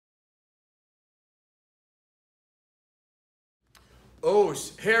Oh,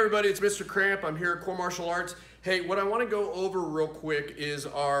 hey everybody, it's Mr. Cramp. I'm here at Core Martial Arts. Hey, what I want to go over real quick is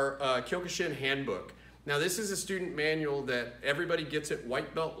our Kyokushin handbook. Now this is a student manual that everybody gets at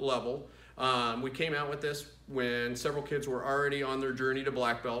white belt level. We came out with this when several kids were already on their journey to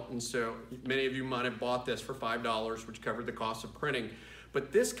black belt, and so many of you might have bought this for $5, which covered the cost of printing.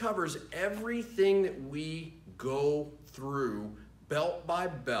 But this covers everything that we go through belt by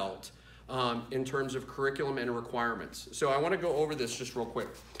belt in terms of curriculum and requirements. So I want to go over this just real quick.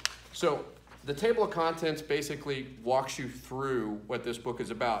 So the table of contents basically walks you through what this book is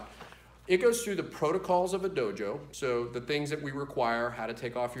about. It goes through the protocols of a dojo, so the things that we require, how to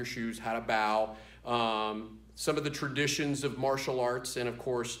take off your shoes, how to bow, some of the traditions of martial arts, and of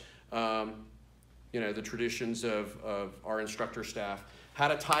course, the traditions of our instructor staff. How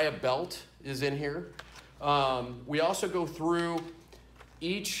to tie a belt is in here. We also go through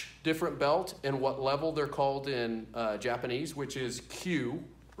each different belt and what level they're called in Japanese, which is Q,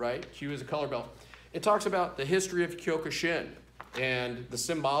 right? Q is a color belt. It talks about the history of Kyokushin and the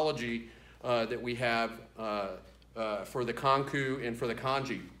symbology that we have for the Kanku and for the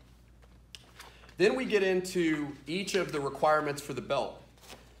Kanji. Then we get into each of the requirements for the belt.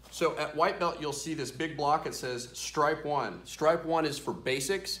 So at white belt, you'll see this big block. It says stripe 1. Stripe 1 is for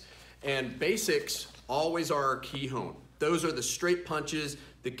basics, and basics always are our kihon. Those are the straight punches,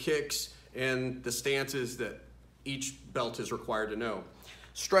 the kicks, and the stances that each belt is required to know.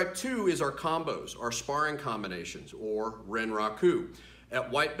 Stripe 2 is our combos, our sparring combinations, or Renraku.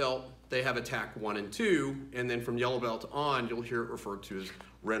 At white belt, they have attack 1 and 2, and then from yellow belt on, you'll hear it referred to as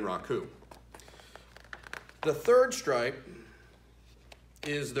Renraku. The third stripe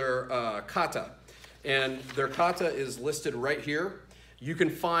is their kata, and their kata is listed right here. You can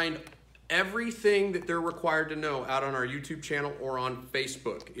find everything that they're required to know out on our YouTube channel or on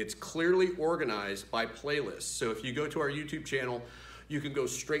Facebook. It's clearly organized by playlists. So if you go to our YouTube channel, you can go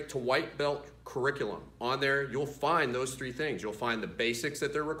straight to white belt curriculum. On there, you'll find those three things. You'll find the basics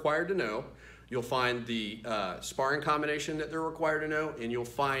that they're required to know. You'll find the sparring combination that they're required to know, and you'll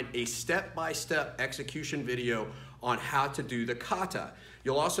find a step-by-step execution video on how to do the kata.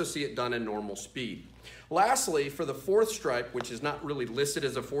 You'll also see it done in normal speed. Lastly, for the fourth stripe, which is not really listed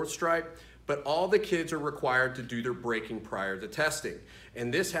as a fourth stripe, but all the kids are required to do their breaking prior to testing.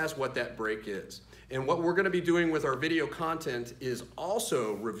 And this has what that break is. And what we're going to be doing with our video content is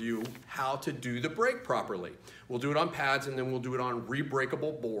also review how to do the break properly. We'll do it on pads, and then we'll do it on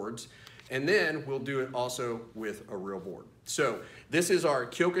re-breakable boards. And then we'll do it also with a real board. So this is our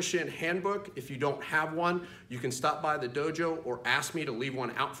Kyokushin handbook. If you don't have one, you can stop by the dojo or ask me to leave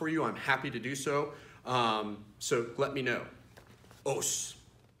one out for you. I'm happy to do so. So let me know. Os.